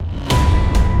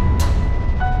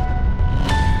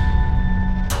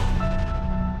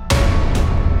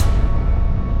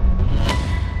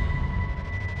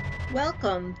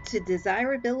Welcome to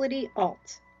Desirability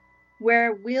Alt,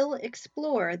 where we'll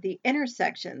explore the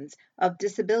intersections of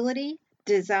disability,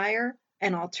 desire,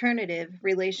 and alternative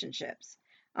relationships.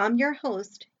 I'm your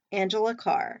host, Angela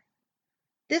Carr.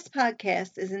 This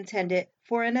podcast is intended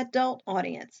for an adult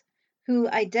audience who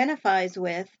identifies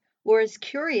with or is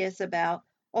curious about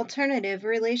alternative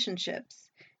relationships,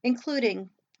 including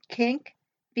kink,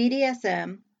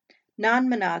 BDSM, non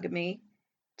monogamy,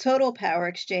 total power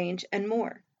exchange, and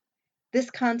more. This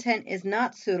content is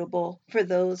not suitable for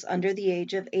those under the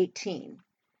age of 18.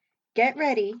 Get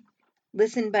ready,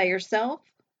 listen by yourself,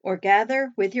 or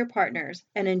gather with your partners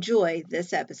and enjoy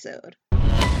this episode.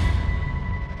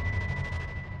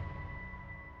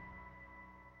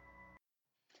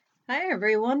 Hi,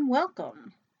 everyone.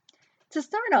 Welcome. To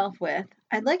start off with,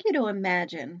 I'd like you to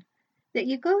imagine that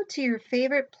you go to your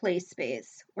favorite play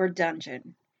space or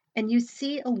dungeon and you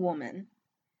see a woman.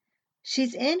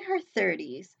 She's in her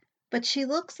 30s, but she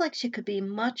looks like she could be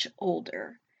much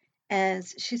older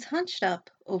as she's hunched up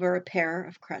over a pair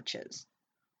of crutches.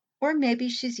 Or maybe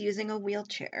she's using a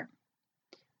wheelchair.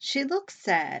 She looks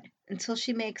sad until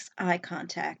she makes eye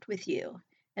contact with you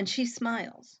and she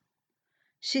smiles.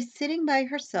 She's sitting by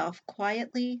herself,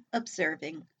 quietly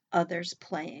observing others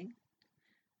playing.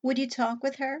 Would you talk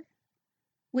with her?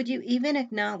 Would you even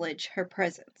acknowledge her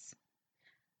presence?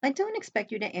 I don't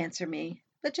expect you to answer me,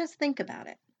 but just think about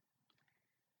it.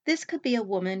 This could be a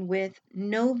woman with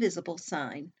no visible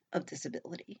sign of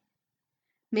disability.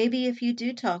 Maybe if you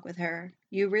do talk with her,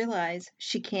 you realize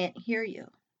she can't hear you.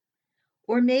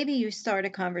 Or maybe you start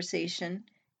a conversation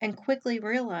and quickly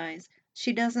realize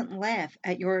she doesn't laugh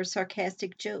at your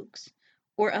sarcastic jokes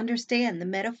or understand the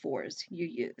metaphors you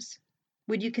use.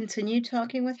 Would you continue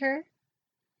talking with her?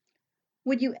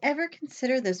 Would you ever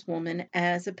consider this woman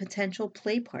as a potential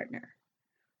play partner?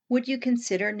 Would you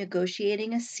consider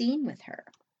negotiating a scene with her?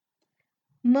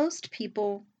 Most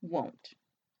people won't.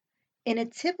 In a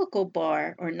typical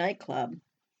bar or nightclub,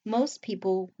 most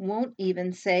people won't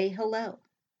even say hello.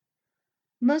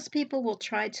 Most people will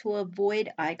try to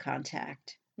avoid eye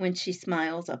contact when she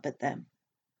smiles up at them.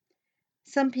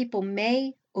 Some people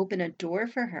may open a door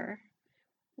for her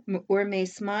or may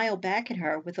smile back at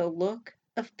her with a look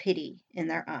of pity in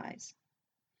their eyes.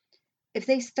 If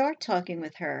they start talking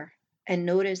with her and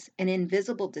notice an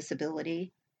invisible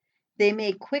disability, they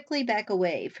may quickly back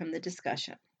away from the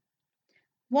discussion.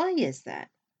 Why is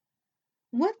that?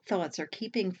 What thoughts are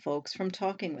keeping folks from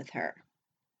talking with her?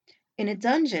 In a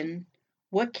dungeon,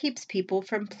 what keeps people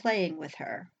from playing with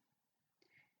her?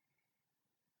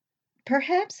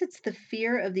 Perhaps it's the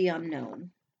fear of the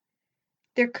unknown.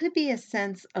 There could be a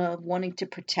sense of wanting to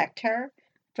protect her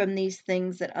from these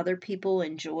things that other people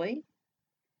enjoy.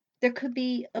 There could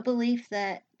be a belief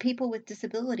that people with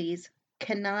disabilities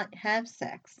cannot have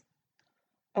sex.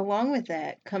 Along with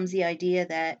that comes the idea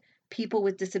that people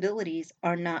with disabilities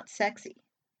are not sexy.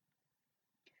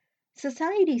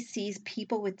 Society sees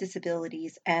people with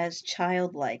disabilities as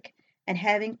childlike and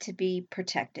having to be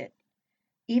protected,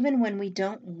 even when we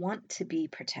don't want to be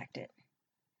protected.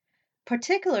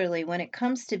 Particularly when it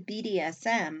comes to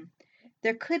BDSM,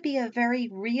 there could be a very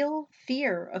real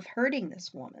fear of hurting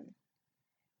this woman.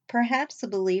 Perhaps a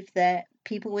belief that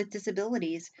people with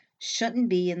disabilities shouldn't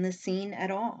be in the scene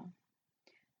at all.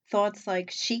 Thoughts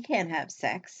like, she can't have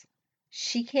sex,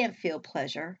 she can't feel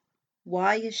pleasure,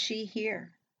 why is she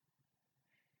here?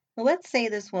 Well, let's say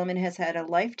this woman has had a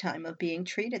lifetime of being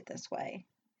treated this way.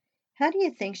 How do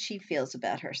you think she feels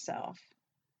about herself?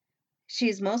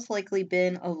 She's most likely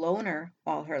been a loner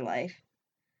all her life.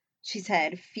 She's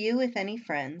had few, if any,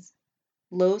 friends,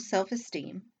 low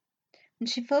self-esteem, and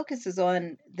she focuses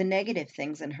on the negative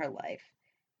things in her life,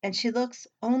 and she looks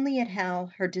only at how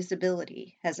her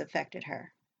disability has affected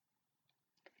her.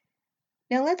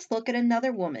 Now let's look at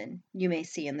another woman you may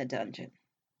see in the dungeon.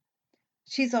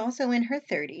 She's also in her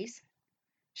 30s.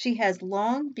 She has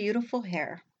long, beautiful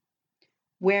hair,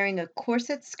 wearing a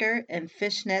corset skirt and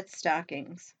fishnet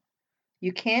stockings.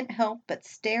 You can't help but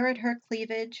stare at her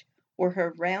cleavage or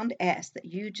her round ass that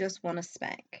you just want to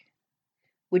spank.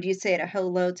 Would you say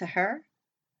hello to her?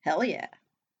 Hell yeah.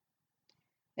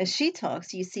 As she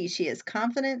talks, you see she is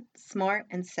confident, smart,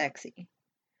 and sexy.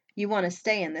 You want to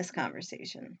stay in this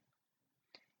conversation.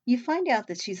 You find out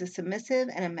that she's a submissive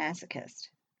and a masochist.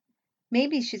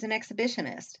 Maybe she's an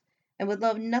exhibitionist and would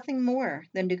love nothing more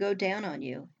than to go down on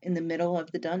you in the middle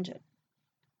of the dungeon.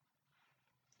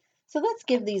 So let's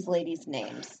give these ladies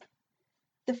names.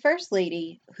 The first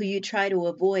lady, who you try to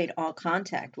avoid all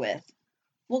contact with,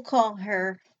 we'll call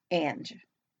her Ange.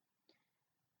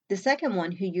 The second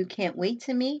one, who you can't wait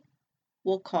to meet,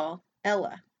 we'll call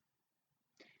Ella.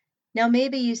 Now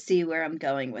maybe you see where I'm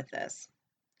going with this.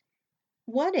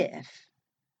 What if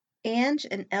Ange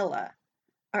and Ella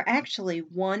are actually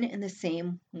one and the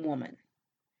same woman?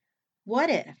 What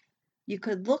if you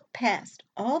could look past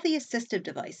all the assistive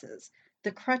devices,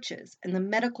 the crutches, and the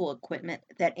medical equipment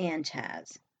that Ange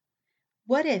has?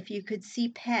 What if you could see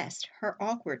past her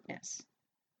awkwardness?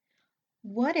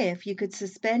 What if you could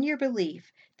suspend your belief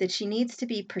that she needs to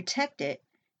be protected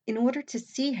in order to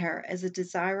see her as a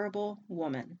desirable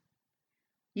woman?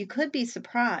 You could be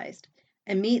surprised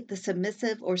and meet the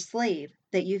submissive or slave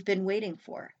that you've been waiting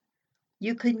for.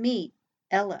 You could meet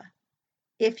Ella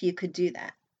if you could do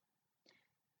that.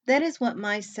 That is what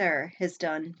my sir has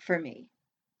done for me.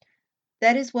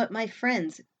 That is what my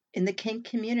friends in the kink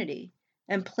community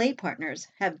and play partners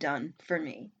have done for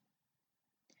me.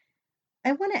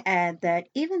 I want to add that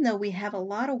even though we have a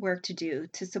lot of work to do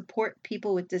to support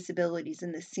people with disabilities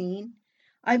in the scene,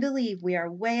 I believe we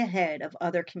are way ahead of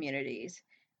other communities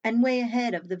and way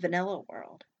ahead of the vanilla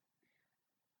world.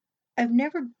 I've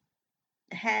never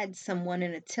had someone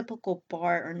in a typical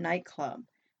bar or nightclub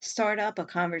start up a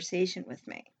conversation with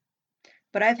me,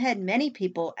 but I've had many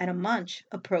people at a munch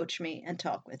approach me and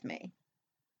talk with me.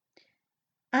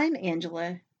 I'm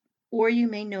Angela, or you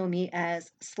may know me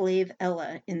as Slave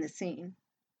Ella in the scene.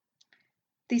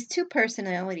 These two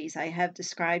personalities I have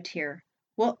described here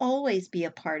will always be a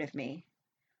part of me.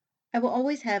 I will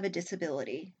always have a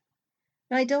disability.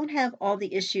 Now, I don't have all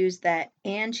the issues that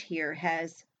Ange here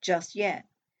has just yet,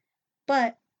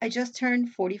 but I just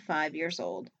turned 45 years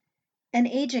old, and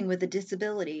aging with a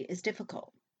disability is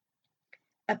difficult.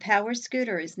 A power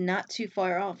scooter is not too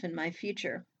far off in my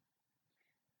future.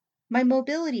 My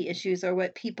mobility issues are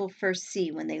what people first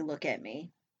see when they look at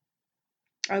me.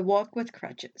 I walk with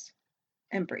crutches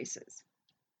and braces.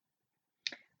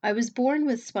 I was born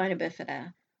with spina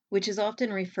bifida, which is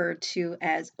often referred to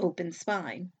as open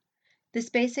spine. This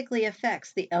basically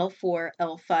affects the L4,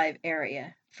 L5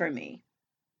 area for me.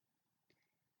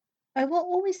 I will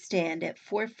always stand at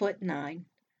 4'9",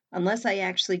 unless I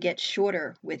actually get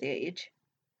shorter with age.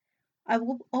 I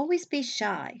will always be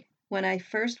shy when I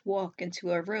first walk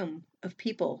into a room of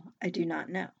people I do not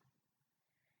know.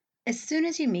 As soon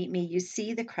as you meet me, you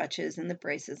see the crutches and the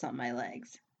braces on my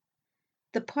legs.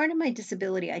 The part of my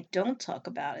disability I don't talk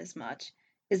about as much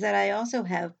is that I also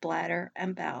have bladder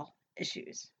and bowel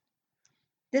issues.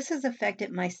 This has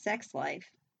affected my sex life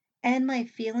and my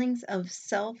feelings of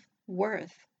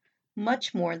self-worth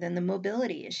much more than the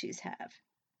mobility issues have.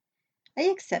 I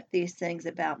accept these things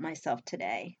about myself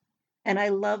today, and I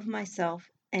love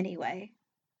myself anyway.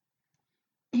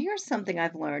 Here's something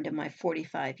I've learned in my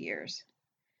 45 years.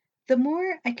 The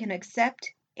more I can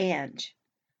accept Ange,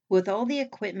 with all the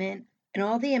equipment and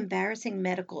all the embarrassing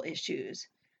medical issues,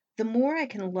 the more I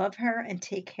can love her and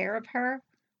take care of her,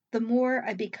 the more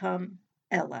I become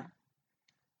Ella,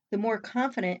 the more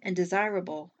confident and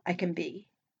desirable I can be,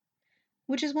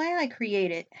 which is why I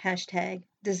created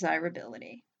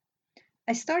 #desirability.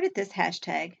 I started this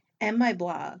hashtag and my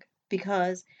blog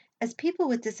because as people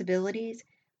with disabilities,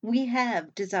 we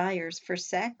have desires for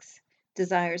sex,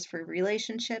 desires for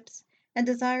relationships, and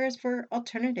desires for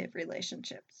alternative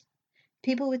relationships.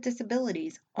 People with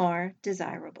disabilities are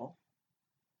desirable.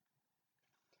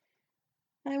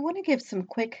 I want to give some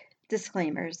quick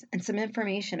disclaimers and some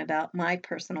information about my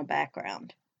personal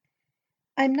background.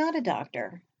 I'm not a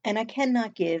doctor, and I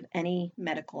cannot give any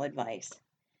medical advice.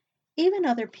 Even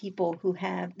other people who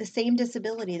have the same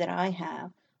disability that I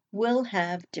have will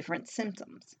have different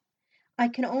symptoms. I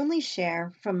can only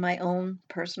share from my own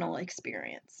personal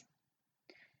experience.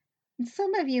 And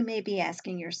some of you may be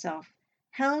asking yourself,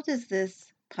 how does this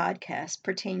podcast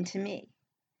pertain to me?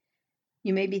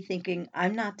 You may be thinking,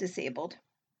 I'm not disabled.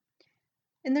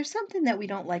 And there's something that we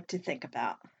don't like to think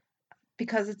about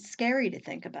because it's scary to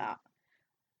think about.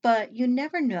 But you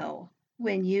never know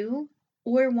when you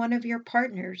or one of your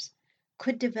partners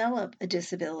could develop a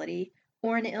disability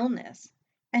or an illness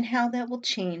and how that will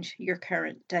change your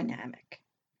current dynamic.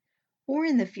 Or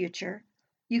in the future,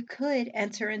 you could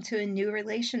enter into a new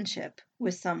relationship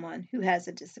with someone who has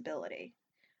a disability.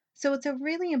 So it's a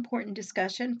really important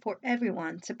discussion for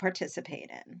everyone to participate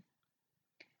in.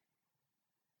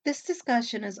 This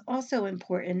discussion is also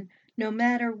important no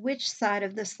matter which side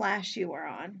of the slash you are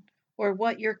on or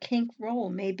what your kink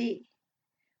role may be.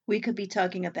 We could be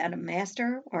talking about a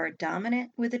master or a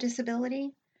dominant with a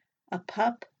disability, a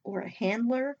pup or a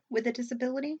handler with a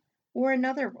disability, or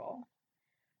another role.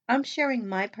 I'm sharing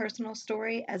my personal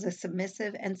story as a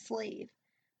submissive and slave,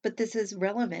 but this is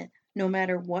relevant no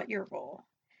matter what your role.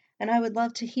 And I would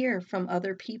love to hear from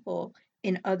other people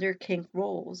in other kink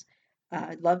roles.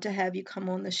 I'd love to have you come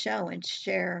on the show and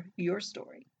share your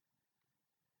story.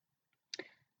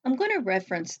 I'm going to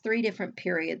reference three different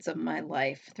periods of my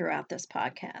life throughout this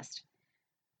podcast: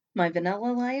 my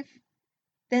vanilla life,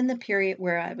 then the period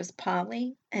where I was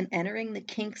poly and entering the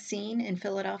kink scene in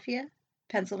Philadelphia,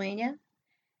 Pennsylvania,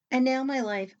 and now my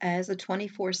life as a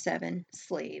 24/7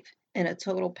 slave in a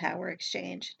total power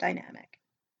exchange dynamic.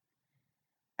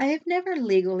 I have never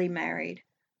legally married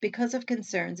because of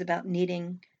concerns about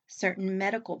needing certain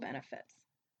medical benefits.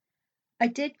 I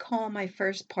did call my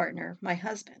first partner my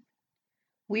husband.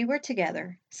 We were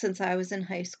together since I was in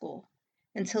high school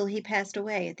until he passed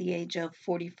away at the age of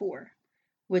 44,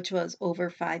 which was over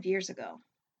 5 years ago.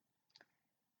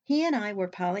 He and I were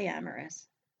polyamorous,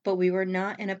 but we were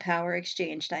not in a power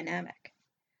exchange dynamic.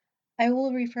 I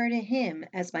will refer to him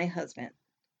as my husband.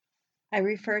 I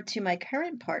refer to my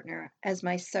current partner as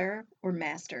my sir or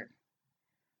master.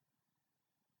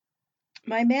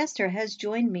 My master has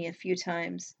joined me a few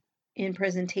times in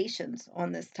presentations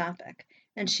on this topic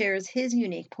and shares his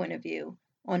unique point of view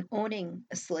on owning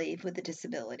a slave with a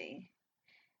disability,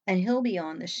 and he'll be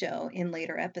on the show in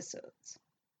later episodes.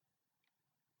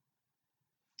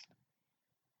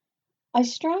 I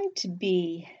strive to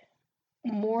be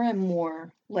more and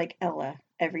more like Ella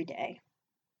every day.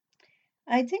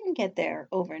 I didn't get there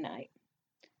overnight.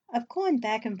 I've gone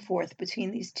back and forth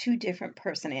between these two different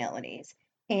personalities,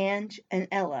 Ange and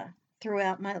Ella,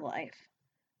 throughout my life.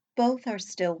 Both are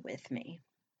still with me.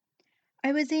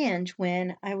 I was Ange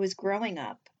when I was growing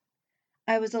up.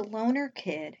 I was a loner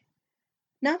kid,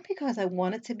 not because I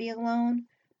wanted to be alone,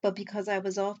 but because I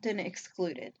was often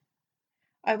excluded.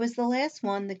 I was the last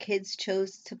one the kids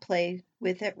chose to play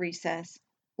with at recess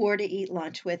or to eat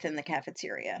lunch with in the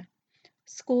cafeteria.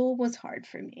 School was hard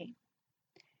for me.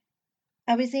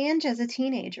 I was Ange as a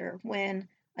teenager when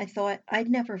I thought I'd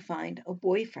never find a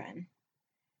boyfriend.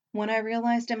 When I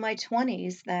realized in my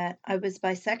 20s that I was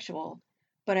bisexual,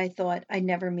 but I thought I'd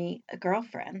never meet a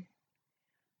girlfriend.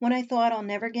 When I thought I'll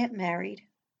never get married.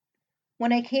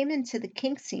 When I came into the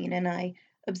kink scene and I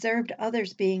observed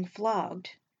others being flogged,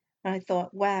 I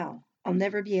thought, wow, I'll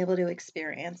never be able to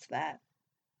experience that.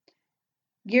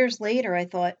 Years later, I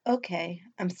thought, okay,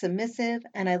 I'm submissive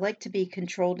and I like to be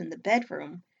controlled in the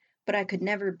bedroom, but I could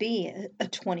never be a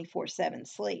 24/7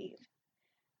 slave.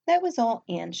 That was all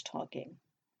Ange talking.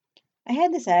 I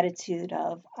had this attitude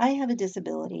of, I have a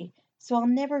disability, so I'll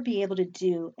never be able to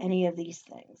do any of these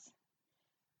things.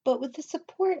 But with the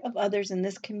support of others in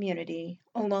this community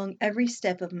along every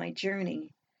step of my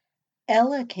journey,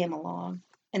 Ella came along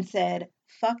and said,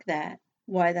 fuck that,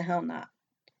 why the hell not?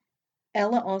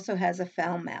 Ella also has a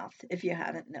foul mouth, if you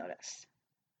haven't noticed.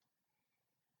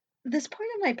 This part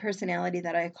of my personality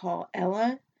that I call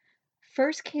Ella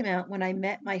first came out when I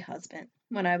met my husband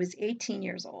when I was 18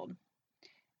 years old.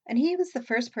 And he was the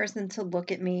first person to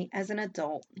look at me as an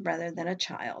adult rather than a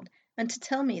child and to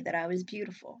tell me that I was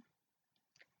beautiful.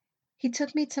 He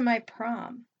took me to my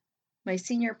prom, my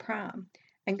senior prom,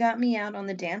 and got me out on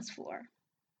the dance floor.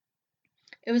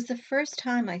 It was the first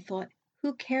time I thought,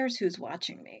 who cares who's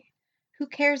watching me? Who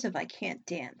cares if I can't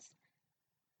dance?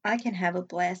 I can have a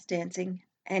blast dancing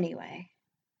anyway.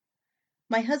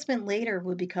 My husband later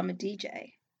would become a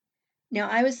DJ. Now,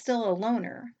 I was still a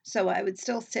loner, so I would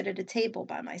still sit at a table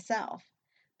by myself.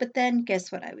 But then,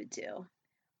 guess what I would do?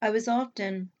 I was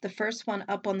often the first one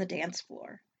up on the dance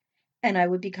floor, and I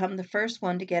would become the first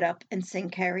one to get up and sing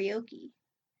karaoke.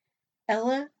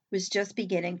 Ella was just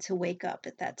beginning to wake up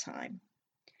at that time.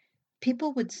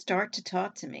 People would start to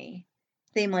talk to me.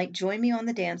 They might join me on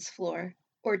the dance floor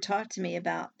or talk to me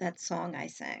about that song I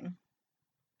sang.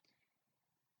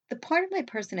 The part of my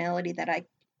personality that I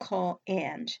call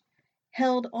Ange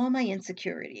held all my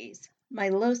insecurities, my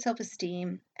low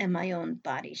self-esteem, and my own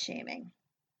body shaming.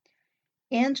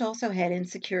 Ange also had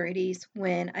insecurities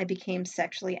when I became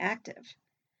sexually active,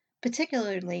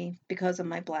 particularly because of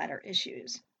my bladder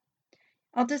issues.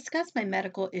 I'll discuss my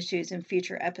medical issues in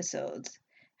future episodes,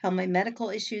 how my medical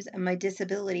issues and my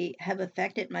disability have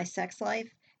affected my sex life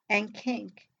and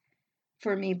kink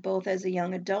for me both as a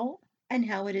young adult and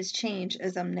how it has changed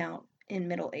as I'm now in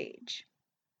middle age.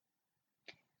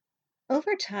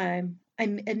 Over time, I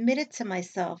admitted to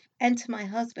myself and to my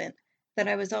husband that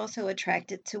I was also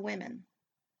attracted to women.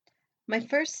 My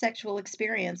first sexual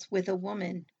experience with a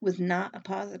woman was not a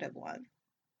positive one.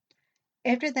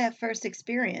 After that first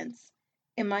experience,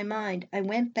 in my mind, I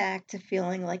went back to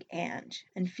feeling like Ange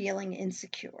and feeling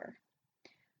insecure.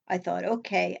 I thought,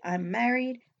 okay, I'm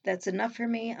married. That's enough for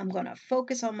me. I'm going to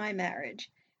focus on my marriage.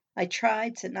 I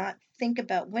tried to not think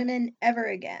about women ever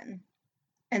again,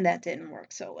 and that didn't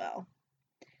work so well.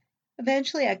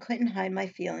 Eventually, I couldn't hide my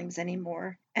feelings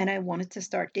anymore, and I wanted to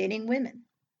start dating women.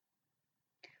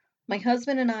 My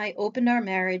husband and I opened our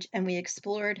marriage and we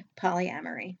explored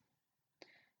polyamory.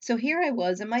 So here I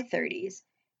was in my 30s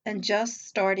and just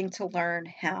starting to learn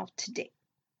how to date.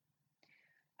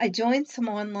 I joined some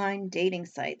online dating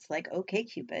sites like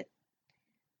OkCupid.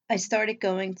 I started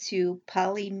going to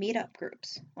poly meetup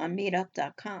groups on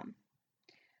meetup.com.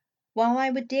 While I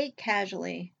would date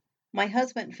casually, my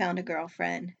husband found a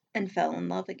girlfriend and fell in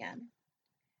love again.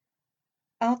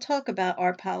 I'll talk about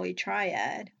our poly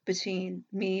triad between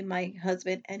me, my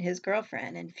husband, and his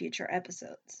girlfriend in future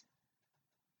episodes.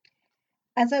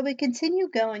 As I would continue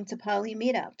going to poly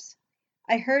meetups,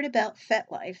 I heard about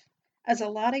FetLife, as a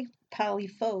lot of poly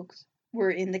folks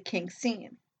were in the kink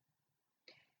scene.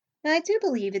 Now, I do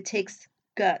believe it takes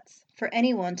guts for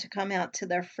anyone to come out to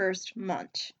their first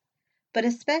munch, but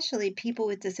especially people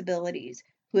with disabilities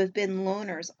who have been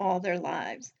loners all their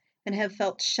lives and have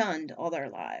felt shunned all their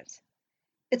lives.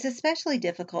 It's especially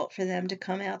difficult for them to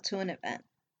come out to an event.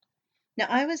 Now,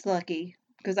 I was lucky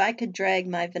because I could drag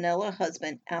my vanilla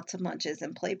husband out to munches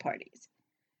and play parties.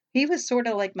 He was sort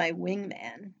of like my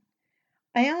wingman.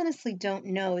 I honestly don't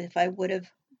know if I would have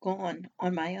gone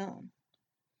on my own.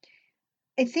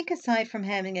 I think aside from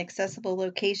having accessible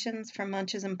locations for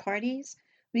munches and parties,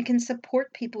 we can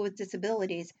support people with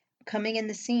disabilities coming in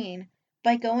the scene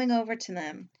by going over to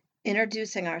them,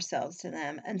 introducing ourselves to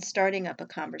them, and starting up a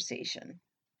conversation.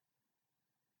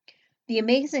 The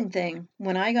amazing thing,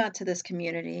 when I got to this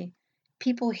community,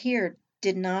 people here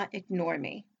did not ignore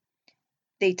me.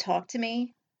 They talked to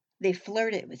me, they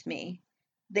flirted with me,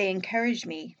 they encouraged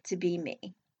me to be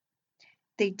me.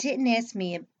 They didn't ask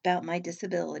me about my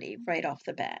disability right off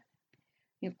the bat.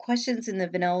 Questions in the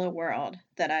vanilla world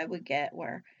that I would get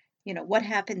were, what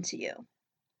happened to you?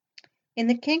 In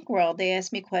the kink world, they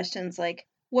asked me questions like,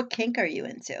 what kink are you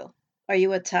into? Are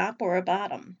you a top or a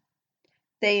bottom?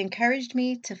 They encouraged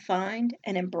me to find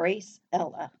and embrace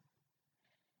Ella.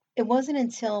 It wasn't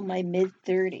until my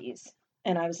mid-30s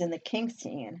and I was in the kink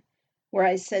scene where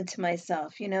I said to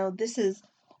myself, this is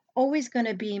always going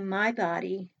to be my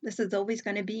body. This is always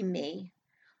going to be me.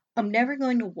 I'm never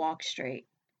going to walk straight.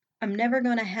 I'm never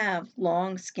going to have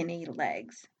long, skinny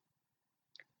legs.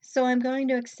 So I'm going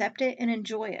to accept it and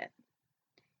enjoy it.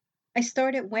 I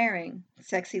started wearing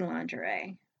sexy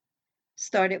lingerie,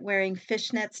 started wearing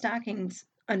fishnet stockings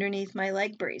underneath my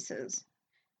leg braces.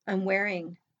 I'm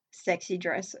wearing sexy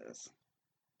dresses.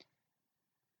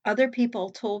 Other people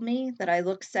told me that I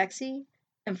looked sexy,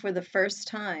 and for the first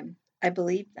time, I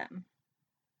believed them.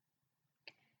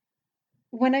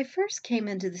 When I first came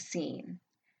into the scene,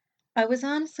 I was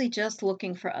honestly just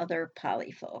looking for other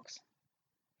poly folks.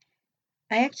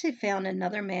 I actually found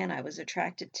another man I was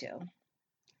attracted to.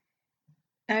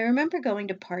 I remember going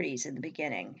to parties in the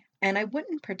beginning, and I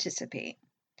wouldn't participate.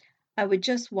 I would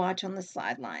just watch on the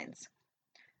sidelines.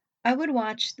 I would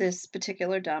watch this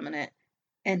particular dominant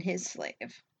and his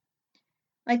slave.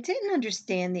 I didn't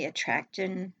understand the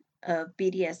attraction of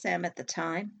BDSM at the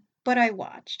time, but I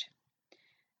watched.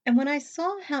 And when I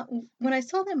saw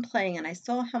them playing and I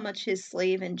saw how much his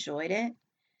slave enjoyed it,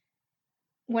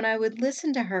 when I would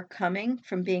listen to her coming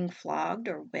from being flogged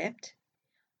or whipped,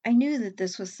 I knew that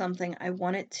this was something I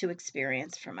wanted to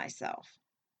experience for myself.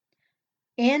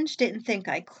 Ange didn't think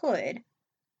I could,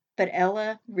 but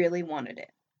Ella really wanted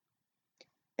it.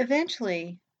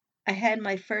 Eventually, I had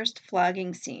my first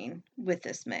flogging scene with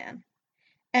this man.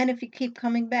 And if you keep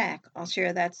coming back, I'll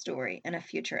share that story in a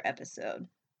future episode.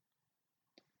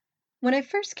 When I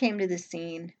first came to the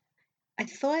scene, I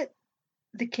thought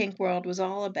the kink world was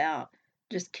all about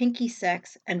just kinky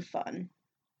sex and fun.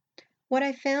 What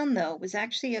I found, though, was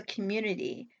actually a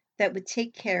community that would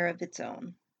take care of its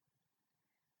own.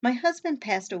 My husband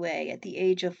passed away at the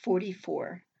age of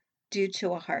 44 due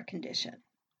to a heart condition.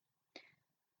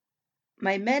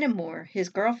 My metamor, his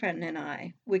girlfriend, and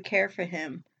I would care for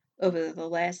him over the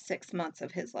last 6 months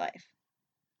of his life.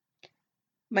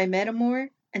 My metamor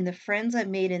and the friends I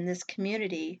made in this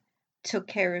community took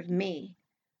care of me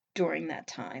during that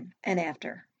time and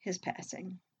after his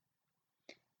passing.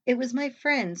 It was my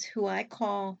friends, who I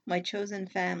call my chosen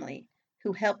family,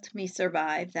 who helped me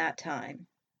survive that time.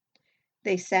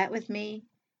 They sat with me,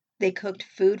 they cooked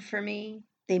food for me,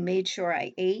 they made sure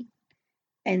I ate,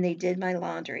 and they did my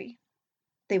laundry.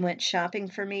 They went shopping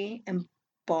for me and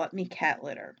bought me cat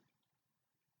litter.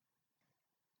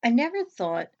 I never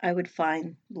thought I would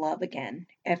find love again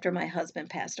after my husband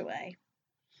passed away,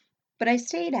 but I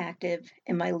stayed active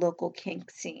in my local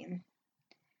kink scene.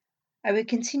 I would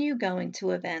continue going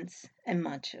to events and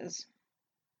munches.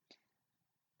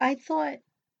 I thought,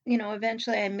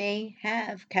 eventually I may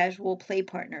have casual play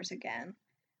partners again,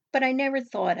 but I never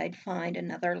thought I'd find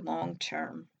another long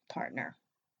term partner.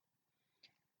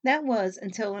 That was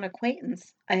until an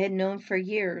acquaintance I had known for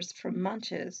years from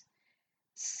Munches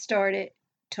started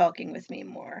talking with me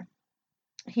more.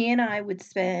 He and I would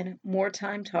spend more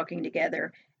time talking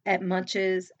together at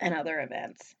Munches and other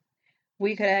events.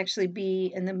 We could actually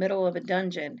be in the middle of a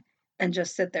dungeon and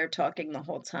just sit there talking the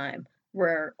whole time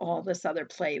where all this other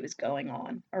play was going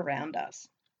on around us.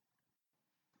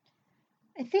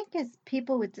 I think as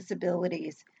people with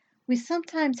disabilities, we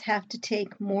sometimes have to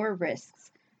take more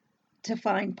risks to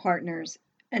find partners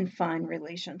and find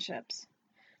relationships.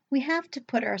 We have to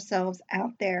put ourselves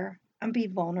out there and be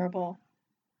vulnerable.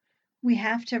 We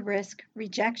have to risk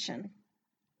rejection.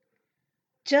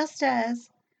 Just as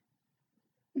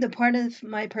the part of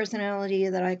my personality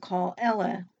that I call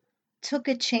Ella took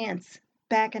a chance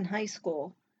back in high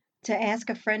school to ask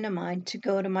a friend of mine to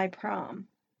go to my prom.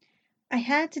 I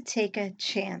had to take a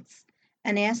chance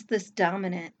and ask this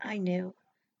dominant I knew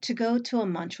to go to a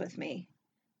munch with me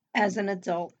as an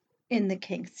adult in the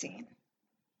kink scene.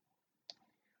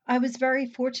 I was very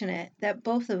fortunate that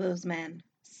both of those men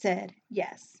said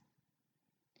yes.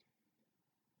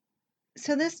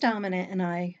 So this dominant and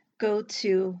I go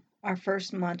to our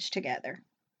first munch together.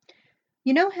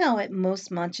 You know how at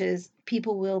most munches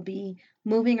people will be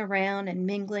moving around and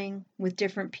mingling with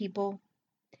different people?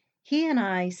 He and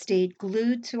I stayed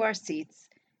glued to our seats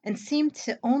and seemed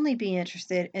to only be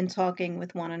interested in talking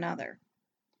with one another.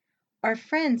 Our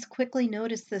friends quickly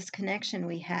noticed this connection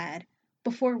we had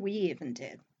before we even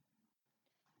did.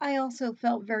 I also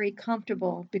felt very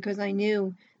comfortable because I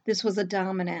knew this was a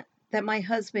dominant that my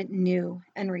husband knew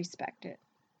and respected.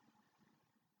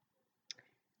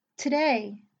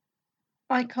 Today,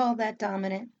 I call that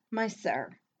dominant my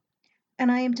sir,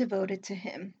 and I am devoted to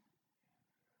him.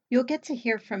 You'll get to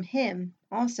hear from him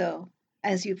also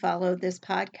as you follow this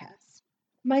podcast.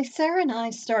 My sir and I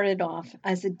started off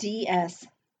as a DS,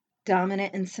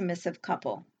 dominant and submissive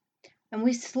couple, and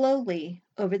we slowly,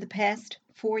 over the past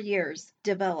 4 years,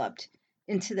 developed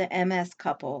into the MS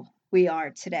couple we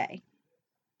are today.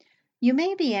 You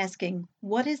may be asking,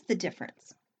 what is the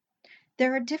difference?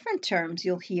 There are different terms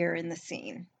you'll hear in the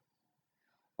scene.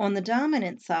 On the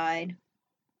dominant side,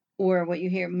 or what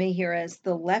you may hear as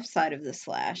the left side of the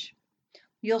slash,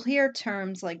 you'll hear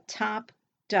terms like top,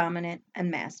 dominant, and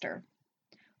master.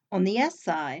 On the S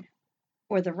side,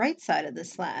 or the right side of the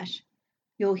slash,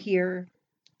 you'll hear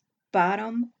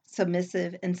bottom,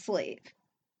 submissive, and slave.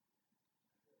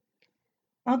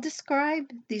 I'll describe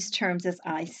these terms as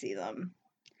I see them.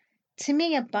 To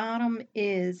me, a bottom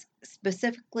is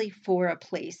specifically for a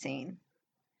play scene.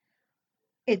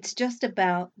 It's just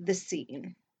about the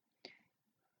scene,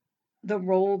 the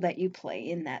role that you play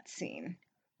in that scene.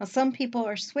 Now, some people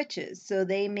are switches, so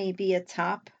they may be a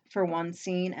top for one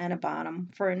scene and a bottom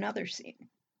for another scene.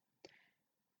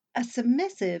 A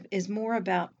submissive is more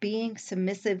about being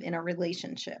submissive in a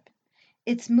relationship.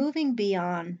 It's moving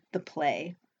beyond the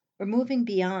play or moving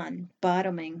beyond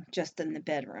bottoming just in the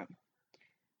bedroom.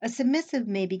 A submissive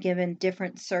may be given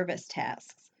different service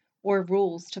tasks or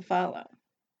rules to follow.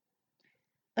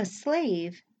 A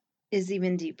slave is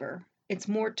even deeper. It's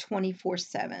more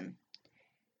 24/7.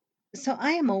 So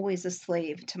I am always a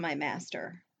slave to my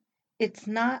master. It's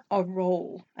not a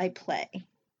role I play.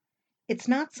 It's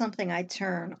not something I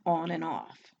turn on and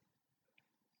off.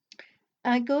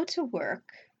 I go to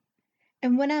work,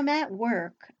 and when I'm at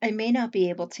work, I may not be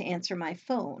able to answer my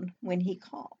phone when he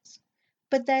calls,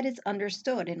 but that is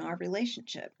understood in our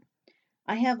relationship.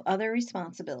 I have other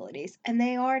responsibilities, and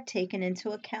they are taken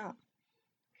into account.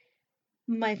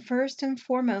 My first and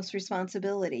foremost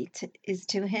responsibility is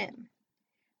to him.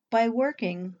 By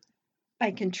working,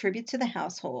 I contribute to the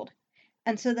household,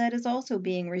 and so that is also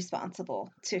being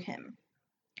responsible to him.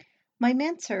 My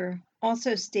mentor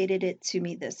also stated it to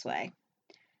me this way: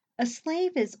 a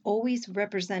slave is always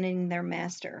representing their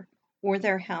master or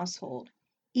their household,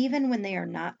 even when they are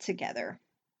not together.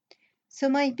 So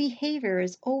my behavior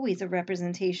is always a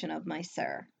representation of my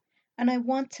sir, and I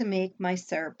want to make my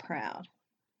sir proud.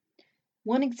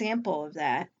 One example of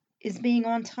that is being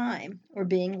on time or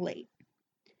being late.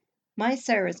 My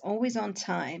sir is always on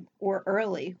time or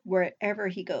early wherever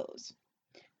he goes.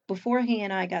 Before he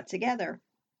and I got together,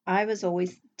 I was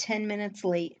always 10 minutes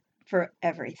late for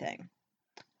everything,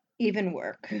 even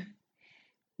work.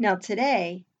 Now,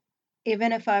 today,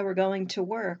 even if I were going to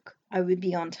work, I would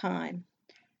be on time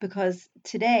because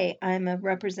today I'm a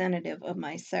representative of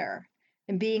my sir,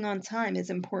 and being on time is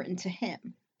important to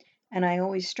him, and I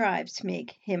always strive to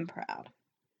make him proud.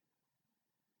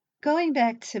 Going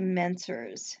back to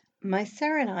mentors, my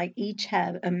sir and I each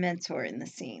have a mentor in the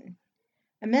scene.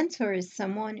 A mentor is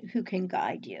someone who can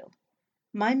guide you.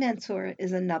 My mentor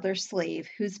is another slave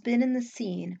who's been in the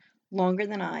scene longer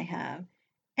than I have,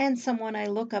 and someone I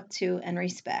look up to and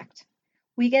respect.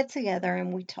 We get together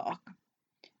and we talk.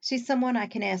 She's someone I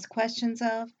can ask questions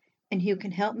of and who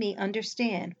can help me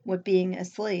understand what being a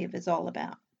slave is all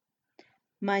about.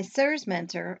 My sir's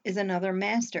mentor is another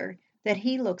master that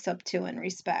he looks up to and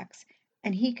respects,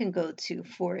 and he can go to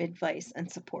for advice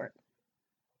and support.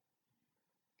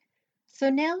 So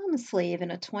now I'm a slave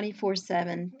in a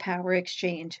 24/7 power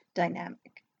exchange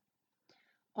dynamic.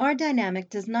 Our dynamic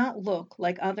does not look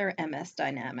like other MS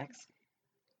dynamics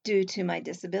due to my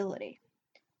disability,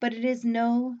 but it is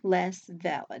no less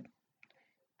valid.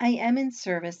 I am in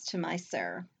service to my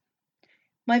sir.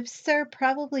 My sir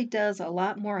probably does a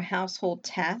lot more household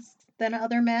tasks than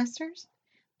other masters,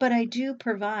 but I do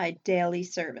provide daily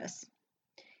service.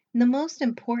 And the most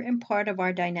important part of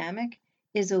our dynamic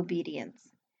is obedience.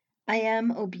 I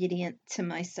am obedient to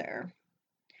my sir.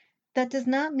 That does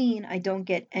not mean I don't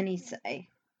get any say.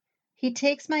 He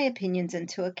takes my opinions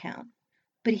into account,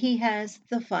 but he has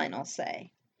the final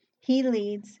say. He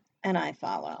leads and I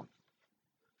follow.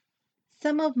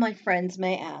 Some of my friends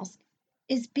may ask,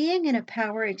 is being in a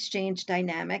power exchange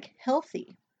dynamic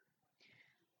healthy?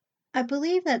 I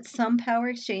believe that some power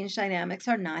exchange dynamics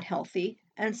are not healthy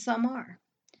and some are,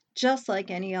 just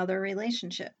like any other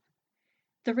relationship.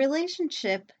 The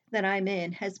relationship that I'm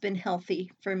in has been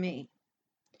healthy for me.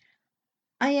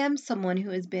 I am someone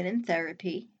who has been in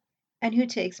therapy and who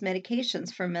takes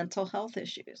medications for mental health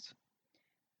issues.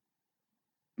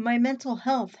 My mental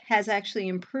health has actually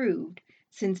improved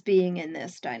since being in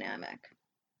this dynamic.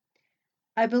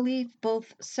 I believe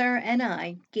both Sir and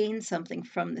I gain something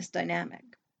from this dynamic.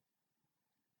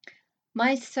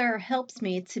 My Sir helps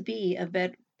me to be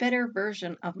a better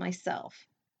version of myself.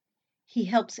 He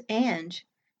helps Ange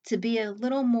to be a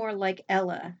little more like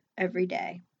Ella every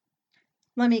day.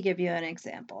 Let me give you an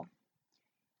example.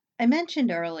 I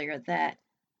mentioned earlier that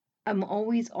I'm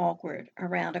always awkward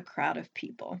around a crowd of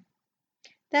people.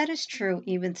 That is true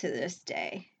even to this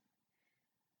day.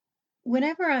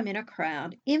 Whenever I'm in a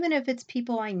crowd, even if it's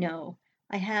people I know,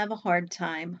 I have a hard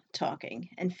time talking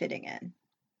and fitting in.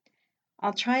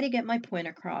 I'll try to get my point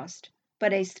across,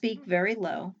 but I speak very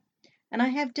low, and I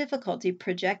have difficulty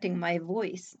projecting my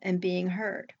voice and being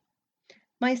heard.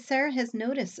 My sir has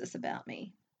noticed this about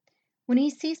me. When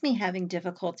he sees me having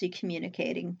difficulty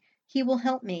communicating, he will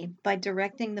help me by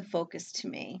directing the focus to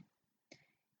me.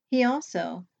 He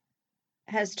also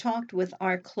has talked with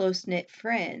our close-knit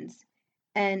friends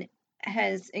and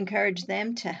has encouraged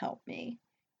them to help me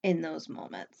in those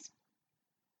moments.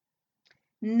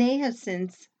 And they have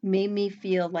since made me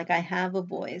feel like I have a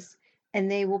voice and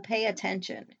they will pay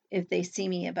attention if they see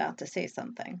me about to say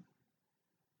something.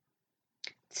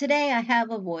 Today I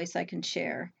have a voice I can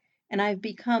share, and I've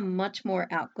become much more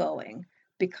outgoing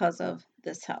because of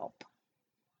this help.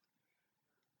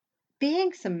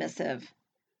 Being submissive,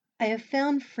 I have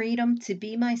found freedom to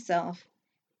be myself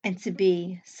and to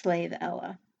be Slave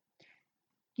Ella.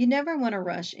 You never want to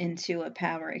rush into a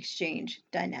power exchange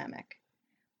dynamic.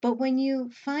 But when you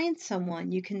find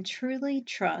someone you can truly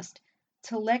trust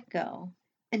to let go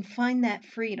and find that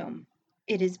freedom,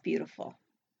 it is beautiful.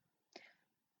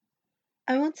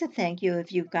 I want to thank you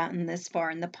if you've gotten this far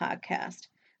in the podcast,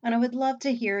 and I would love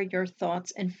to hear your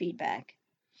thoughts and feedback.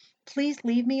 Please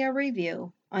leave me a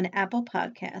review on Apple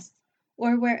Podcasts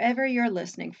or wherever you're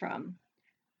listening from.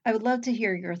 I would love to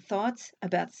hear your thoughts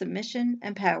about submission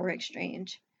and power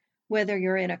exchange, whether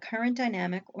you're in a current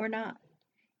dynamic or not.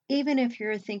 Even if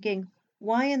you're thinking,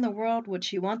 why in the world would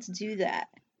she want to do that?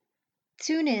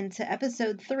 Tune in to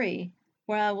episode 3,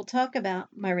 where I will talk about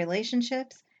my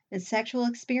relationships and sexual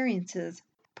experiences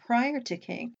prior to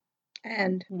kink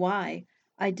and why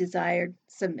I desired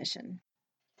submission.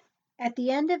 At the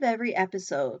end of every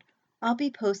episode, I'll be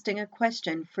posting a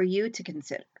question for you to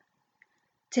consider.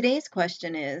 Today's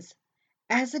question is,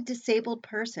 as a disabled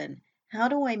person, how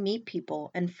do I meet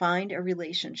people and find a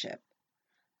relationship?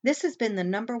 This has been the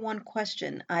number one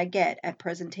question I get at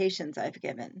presentations I've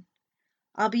given.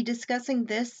 I'll be discussing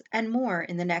this and more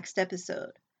in the next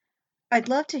episode. I'd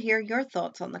love to hear your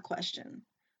thoughts on the question.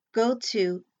 Go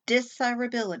to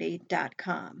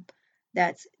disirability.com.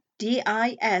 That's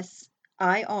DISIR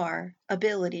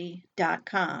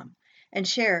ability.com and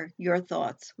share your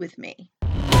thoughts with me.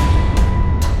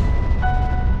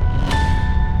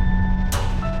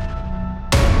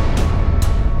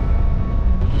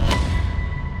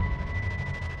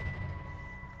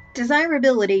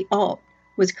 Desirability Alt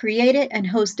was created and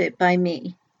hosted by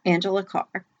me, Angela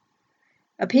Carr.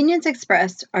 Opinions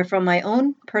expressed are from my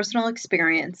own personal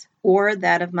experience or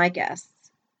that of my guests.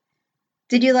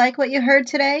 Did you like what you heard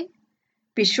today?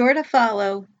 Be sure to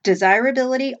follow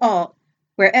Desirability Alt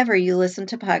wherever you listen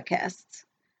to podcasts.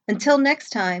 Until next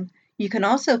time, you can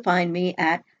also find me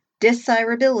at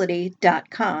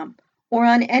disirability.com or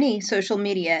on any social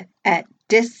media at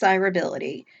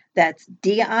disirability. That's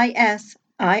DISIR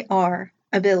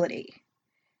ability.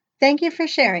 Thank you for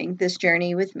sharing this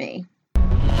journey with me.